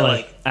true that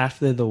like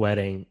after the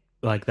wedding,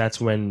 like that's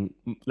when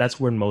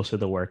most of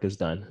the work is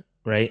done,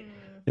 right?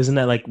 Isn't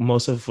that like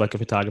most of like a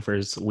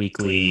photographer's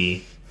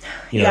weekly,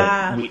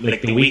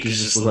 like the week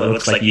is just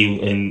looks like you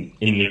in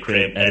your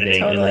crib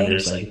editing, and then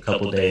there's like a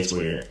couple of days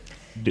where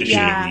you're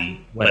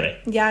shooting the wedding.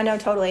 Yeah, no,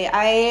 totally.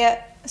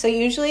 So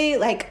usually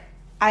like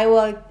I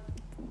will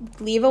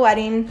leave a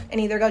wedding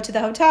and either go to the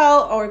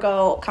hotel or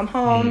come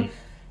home.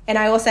 And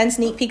I will send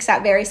sneak peeks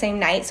that very same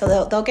night.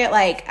 So they'll get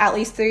like at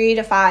least 3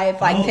 to 5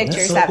 like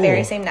pictures that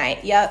very same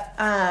night. Yep.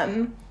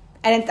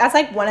 And that's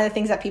like one of the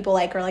things that people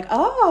like are like,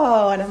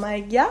 oh, and I'm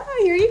like, yeah,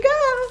 here you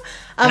go.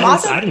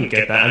 Also, I didn't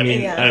get that. I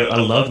mean, I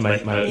loved my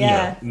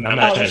I'm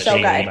not trying to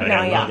shame anybody.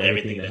 I loved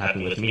everything that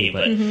happened with me,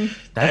 but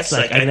that's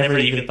like, I never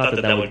even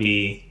thought that would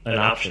be an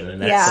option,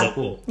 and that's so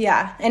cool.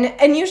 Yeah,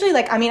 and usually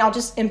like, I mean, I'll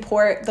just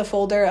import the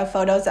folder of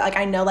photos that like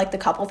I know like the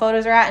couple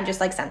photos are at, and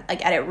just like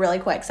edit really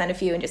quick, send a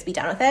few, and just be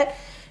done with it.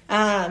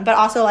 But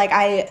also like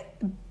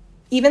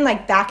even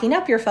like backing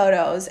up your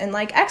photos and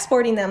like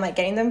exporting them, like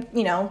getting them,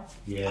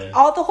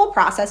 all the whole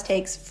process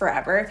takes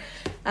forever.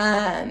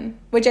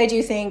 Which I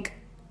do think,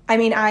 I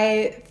mean,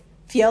 I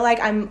feel like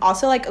I'm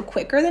also like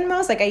quicker than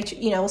most. Like I,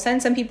 will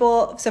send some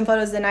people some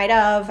photos the night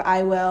of.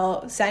 I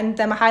will send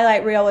them a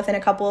highlight reel within a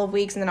couple of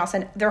weeks, and then I'll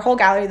send their whole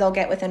gallery. They'll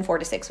get within 4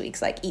 to 6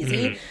 weeks, like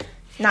easy.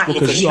 Not easy.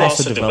 Because you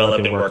also develop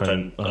and work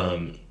on,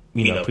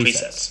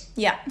 presets.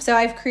 Yeah. So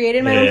I've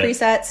created my own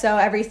presets, so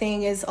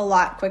everything is a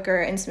lot quicker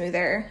and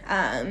smoother.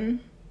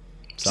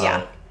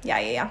 Yeah,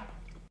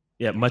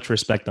 much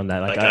respect on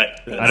that. Like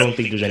I don't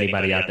think there's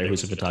anybody out there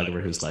who's a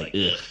photographer who's like,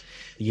 ugh,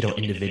 you don't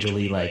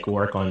individually like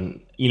work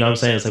on, what I'm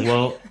saying? It's like,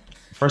 well,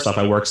 first off,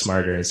 I work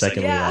smarter, and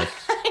secondly,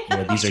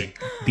 like,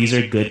 these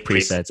are good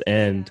presets,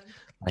 and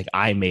like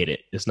I made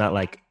it. It's not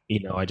like,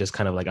 I just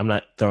kind of like, I'm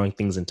not throwing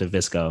things into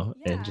Visco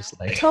and just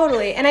like.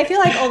 Totally. And I feel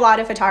like a lot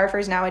of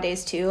photographers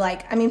nowadays too,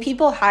 like, I mean,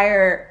 people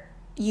hire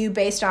you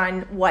based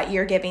on what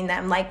you're giving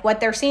them, like what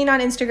they're seeing on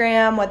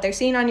Instagram, what they're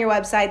seeing on your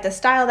website, the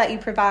style that you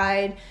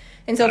provide.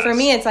 And so for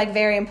me, it's like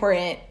very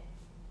important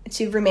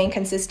to remain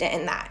consistent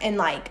in that. And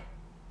like,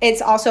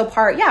 it's also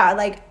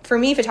like for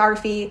me,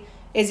 photography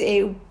is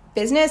a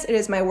business. It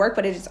is my work,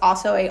 but it is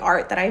also a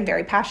art that I'm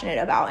very passionate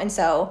about. And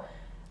so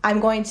I'm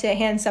going to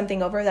hand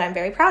something over that I'm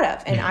very proud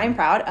of, and I'm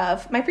proud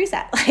of my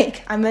preset.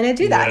 Like, I'm going to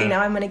do that,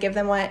 I'm going to give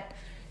them what,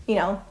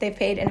 they've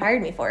paid and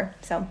hired me for.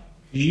 So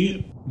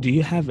do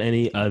you have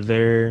any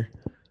other,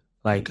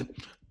 like,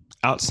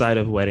 outside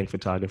of wedding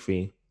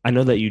photography? I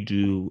know that you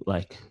do,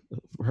 like,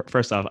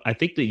 first off, I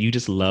think that you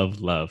just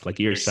love, like,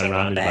 you're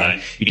surrounded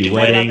by, you do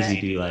weddings,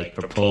 you do like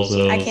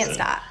proposals. I can't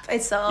stop.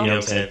 It's so, you know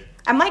what I'm saying?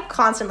 I'm like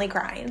constantly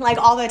crying, like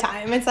all the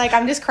time. It's like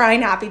I'm just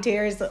crying happy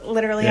tears,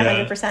 literally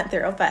 100%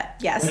 through. But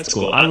yes, that's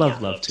cool. I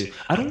love too.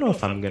 I don't know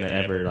if I'm gonna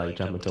ever like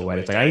jump into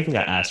weddings. Like I even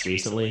got asked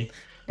recently,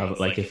 of Nice.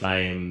 like if I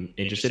am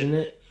interested in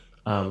it.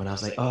 And I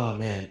was like, oh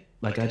man,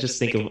 like I just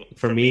think of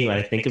for me when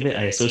I think of it,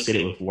 I associate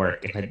it with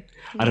work, and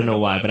I don't know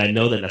why, but I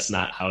know that that's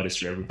not how it is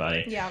for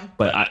everybody. Yeah.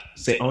 But I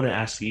want to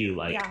ask you,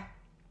 like, Yeah.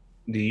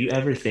 do you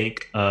ever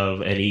think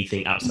of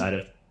anything outside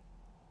of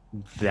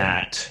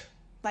that?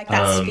 Like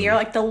that sphere, Um,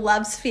 like the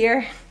love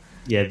sphere.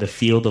 yeah, the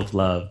field of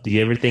love. Do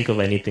you ever think of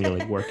anything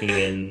like working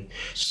in,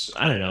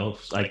 I don't know,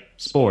 like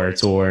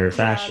sports or Yeah.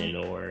 fashion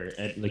or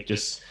like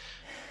just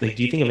like,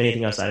 do you think of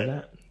anything outside of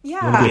that? You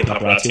want to be a Yeah.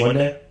 paparazzi one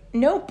day?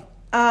 Nope.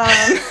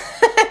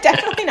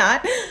 Definitely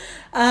not.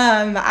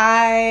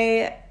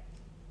 I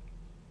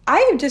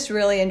just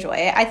really enjoy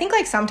it. I think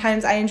like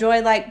sometimes I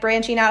enjoy like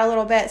branching out a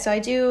little bit. So I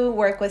do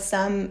work with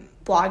some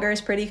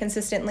bloggers pretty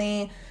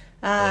consistently,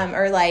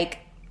 or like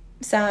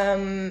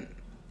some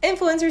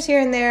influencers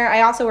here and there.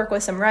 I also work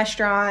with some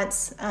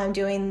restaurants,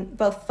 doing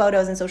both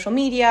photos and social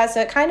media.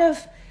 So it kind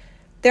of,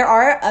 there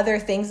are other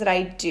things that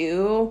I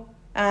do.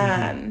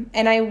 And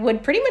I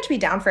would pretty much be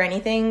down for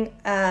anything.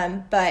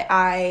 But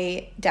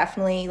I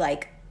definitely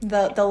like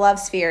the love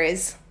sphere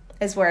is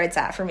where it's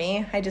at for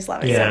me. I just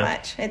love it so Yeah.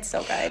 much. It's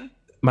so good.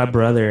 My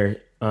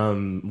brother,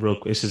 real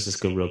quick, it's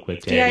just a real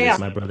quick Yeah, tangent. yeah.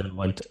 My brother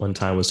one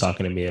time was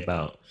talking to me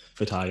about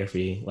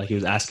photography. Like he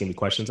was asking me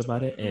questions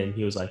about it, and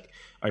he was like,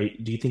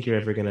 do you think you're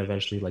ever gonna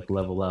eventually like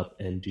level up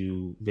and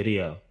do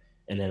video?"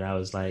 And then I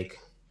was like,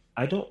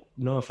 I don't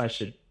know if I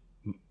should.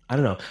 I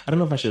don't know. I don't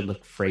know if I should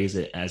like phrase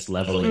it as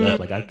leveling up.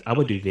 Like I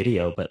would do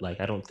video, but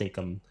like I don't think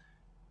I'm.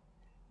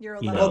 You're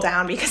a You level know,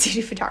 down because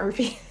you do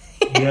photography.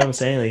 you know what I'm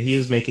saying? Like he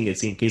was making it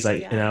seem. He's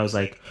like, and Yeah. I was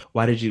like,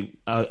 why did you?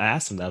 I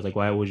asked him that. I was like,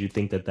 why would you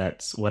think that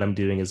that's what I'm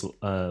doing is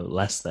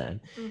less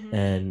than?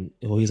 And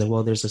well, he's like,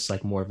 well, there's just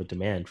like more of a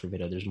demand for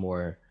video. There's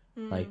more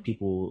like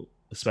people,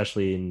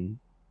 especially in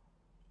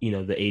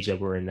the age that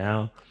we're in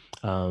now,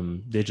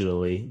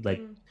 digitally,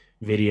 like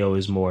video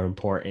is more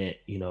important,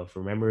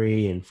 for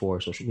memory and for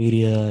social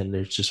media, and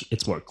there's just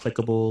it's more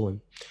clickable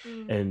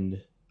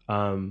and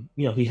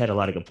he had a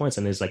lot of good points,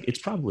 and it's like it's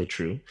probably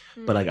true,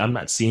 but like I'm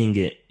not seeing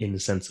it in the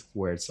sense of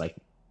where it's like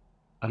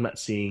I'm not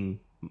seeing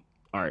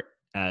art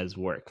as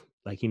work.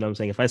 Like, what I'm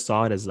saying? If I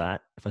saw it as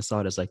that, if I saw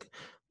it as like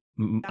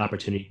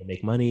opportunity to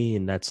make money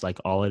and that's like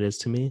all it is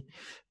to me,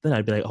 then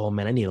I'd be like, oh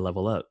man, I need to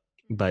level up.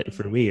 But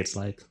for me, it's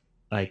like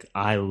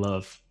I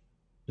love,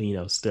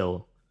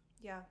 still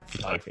Yeah.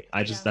 photography.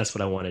 I just that's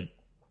what I want to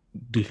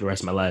do for the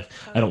rest of my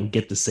life. I don't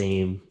get the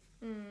same,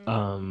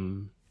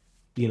 um,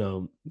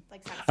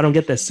 Like I don't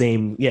get that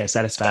same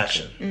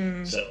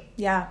satisfaction. So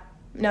Yeah.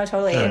 No,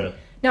 totally. I don't And know.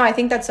 no, I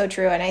think that's so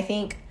true. And I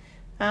think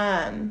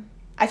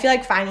I feel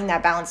like finding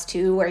that balance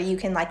too, where you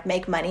can like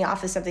make money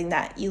off of something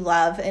that you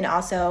love and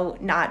also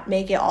not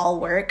make it all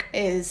work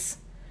is,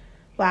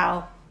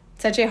 wow,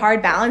 such a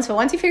hard balance. But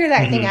once you figure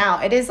that thing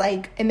out, it is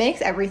like, it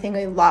makes everything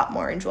a lot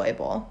more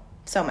enjoyable.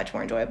 So much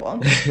more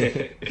enjoyable.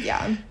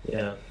 Yeah.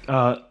 Yeah.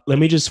 Let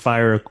me just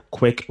fire a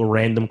quick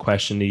random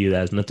question to you that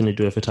has nothing to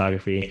do with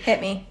photography.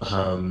 Hit me.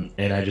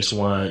 And I just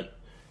want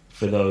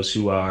for those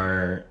who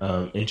are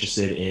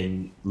interested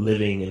in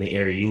living in the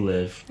area you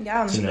live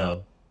Yeah. to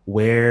know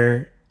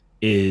where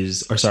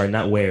is, or sorry,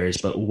 not where is,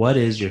 but what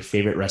is your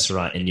favorite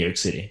restaurant in New York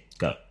City?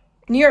 Go.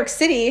 New York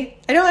City.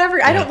 I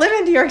don't live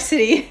in New York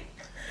City.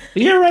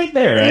 You're right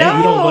there, right? No.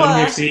 You don't go to New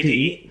York City to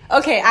eat?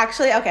 Okay,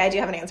 actually, I do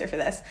have an answer for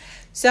this.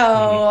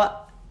 So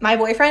my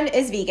boyfriend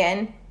is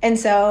vegan, and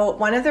so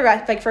one of the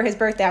like for his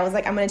birthday, I was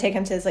like, I'm gonna take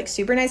him to this like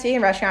super nice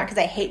vegan restaurant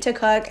because I hate to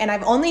cook, and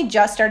I've only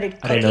just started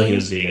cooking. I didn't know he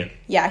was vegan.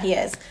 Yeah, he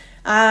is.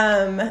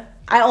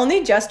 I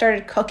only just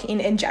started cooking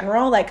in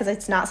general, like because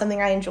it's not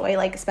something I enjoy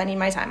like spending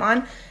my time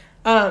on.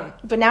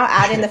 But now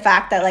add in the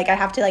fact that like I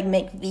have to like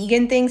make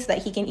vegan things so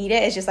that he can eat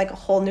it is just like a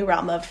whole new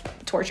realm of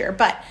torture.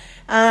 But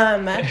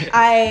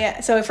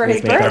so for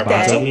his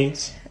birthday.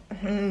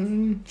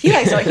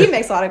 He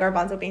makes a lot of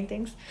garbanzo bean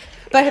things.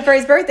 But for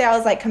his birthday, I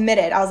was like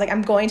committed. I was like,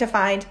 I'm going to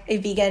find a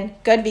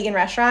good vegan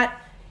restaurant.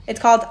 It's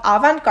called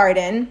Avant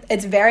Garden.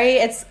 It's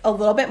a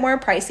little bit more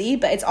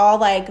pricey, but it's all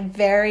like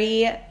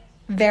very,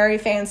 very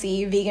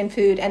fancy vegan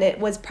food. And it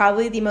was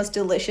probably the most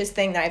delicious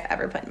thing that I've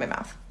ever put in my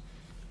mouth.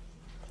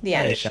 The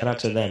end. Hey, shout out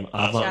to them.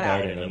 Avant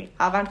Garden.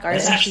 Avant Garden.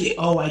 That's actually,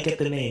 I get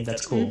the name.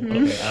 That's cool.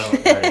 Okay,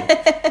 Avant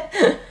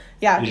Garden.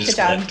 Yeah, good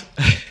job.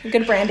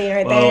 Good branding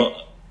right there.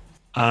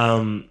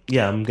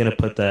 Yeah, I'm gonna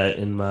put that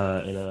in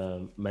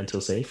a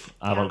mental safe.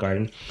 Avant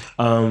Garden.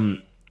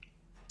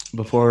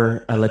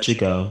 Before I let you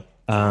go,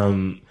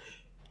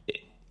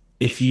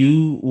 if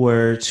you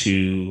were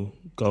to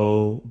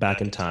go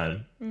back in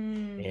time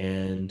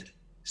and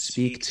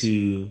speak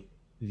to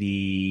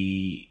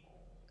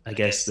I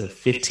guess the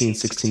 15,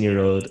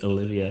 16-year-old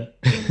Olivia.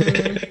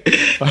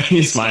 Why are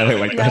you smiling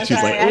like that?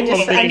 She's like, I'm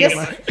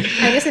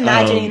just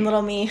imagining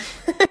little me.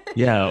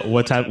 Yeah.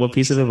 What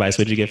piece of advice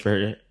would you give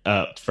for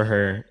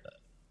her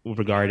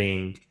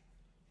regarding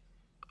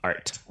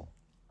art?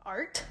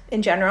 Art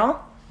in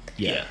general?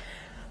 Yeah.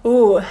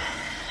 Ooh.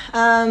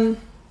 I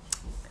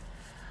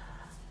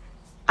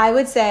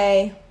would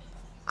say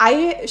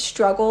I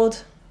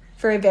struggled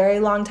for a very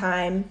long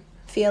time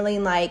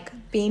feeling like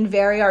being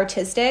very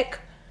artistic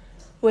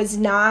was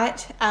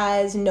not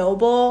as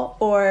noble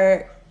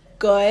or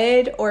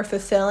good or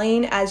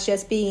fulfilling as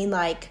just being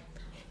like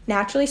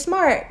naturally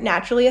smart,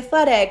 naturally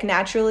athletic,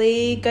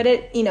 naturally good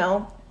at, you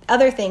know,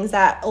 other things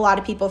that a lot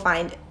of people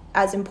find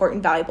as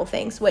important, valuable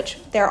things, which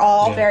they're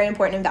all very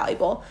important and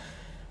valuable.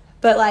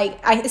 But like,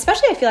 I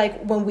feel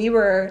like when we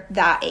were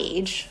that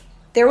age,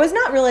 there was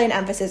not really an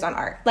emphasis on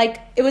art. Like,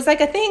 it was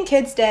like a thing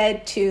kids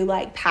did to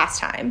like pass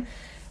time.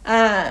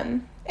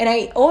 And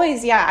I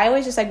always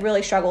just like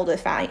really struggled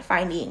with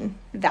finding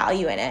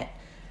value in it.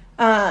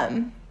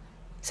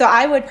 So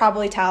I would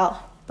probably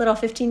tell little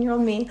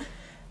 15-year-old me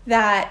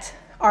that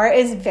art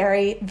is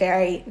very,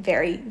 very,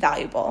 very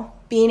valuable.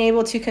 Being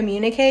able to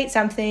communicate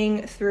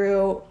something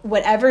through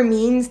whatever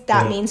means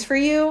that means for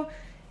you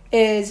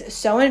is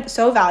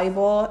so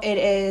valuable. It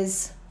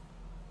is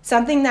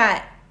something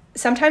that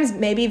sometimes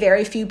maybe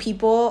very few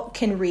people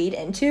can read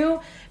into,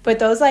 but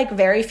those like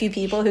very few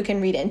people who can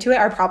read into it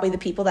are probably the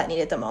people that need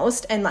it the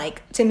most. And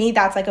like, to me,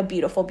 that's like a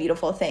beautiful,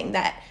 beautiful thing,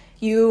 that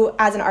you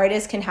as an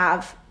artist can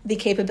have the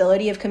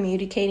capability of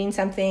communicating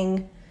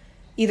something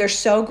either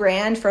so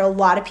grand for a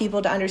lot of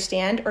people to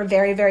understand, or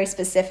very, very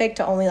specific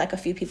to only like a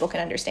few people can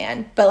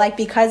understand. But like,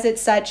 because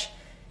it's such,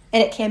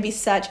 and it can be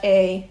such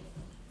a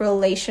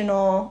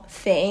relational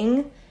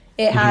thing,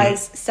 it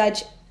has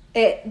such,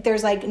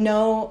 there's like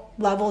no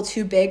level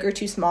too big or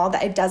too small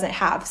that it doesn't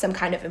have some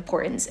kind of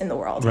importance in the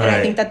world. Right. And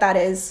I think that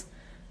is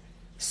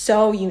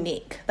so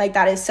unique. Like,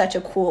 that is such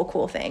a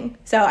cool thing.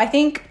 So I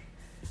think,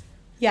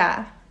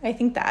 I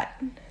think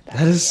that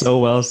is so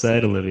well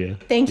said, Olivia.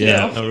 Thank you.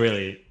 Yeah, no,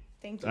 really.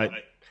 Thank you.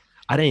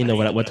 I didn't even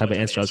know what type of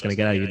answer I was going to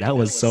get out of you. That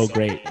was so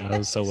great. That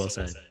was so well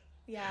said.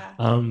 Yeah.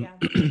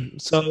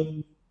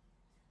 So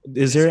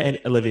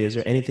Olivia, is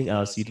there anything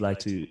else you'd like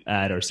to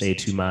add or say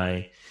to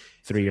my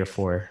 3 or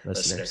 4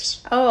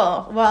 listeners?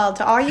 Oh, well,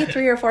 to all you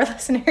 3 or 4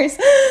 listeners,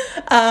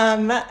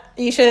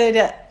 you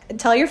should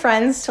tell your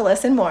friends to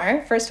listen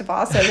more, first of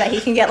all, so that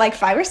he can get like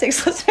 5 or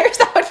 6 listeners.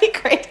 That would be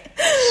great.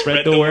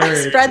 Spread the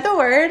word. Spread the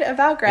word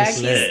about Greg.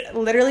 He's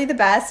literally the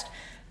best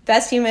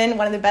human,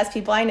 one of the best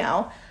people I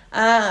know.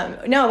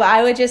 No, but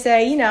I would just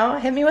say, you know,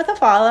 hit me with a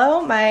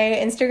follow. My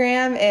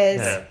Instagram is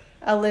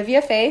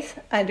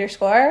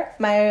OliviaFaith_.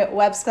 My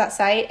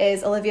website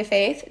is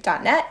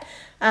oliviafaith.net.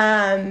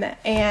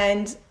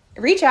 And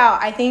reach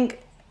out. I think,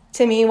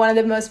 to me, one of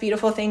the most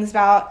beautiful things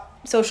about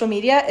social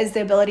media is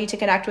the ability to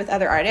connect with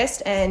other artists,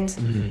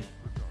 and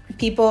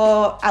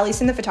people, at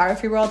least in the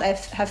photography world, I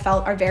have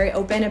felt are very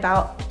open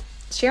about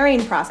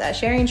sharing process,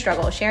 sharing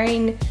struggle,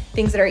 sharing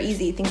things that are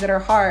easy, things that are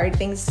hard,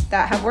 things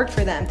that have worked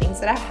for them, things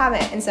that I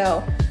haven't. And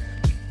so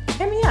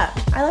hit me up.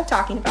 I love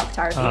talking about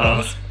photography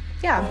things.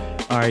 Yeah.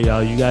 All right,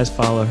 y'all. You guys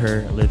follow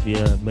her,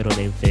 Olivia, middle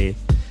name Faith.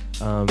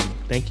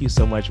 Thank you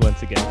so much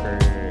once again for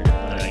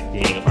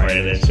being a part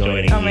of this,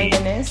 joining me. Oh my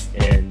goodness.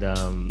 And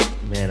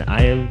man,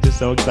 I am just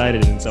so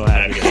excited and so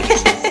happy.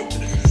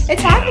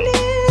 It's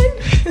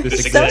happening.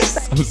 This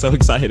exists. I'm so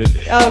excited.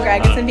 Oh, Greg,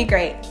 it's gonna be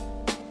great.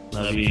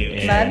 Love you.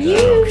 And, love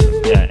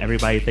you. Yeah,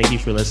 everybody, thank you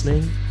for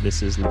listening.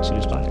 This is Luke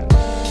Shoes Podcast.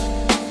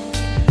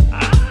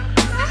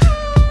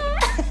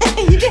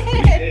 You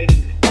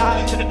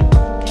did.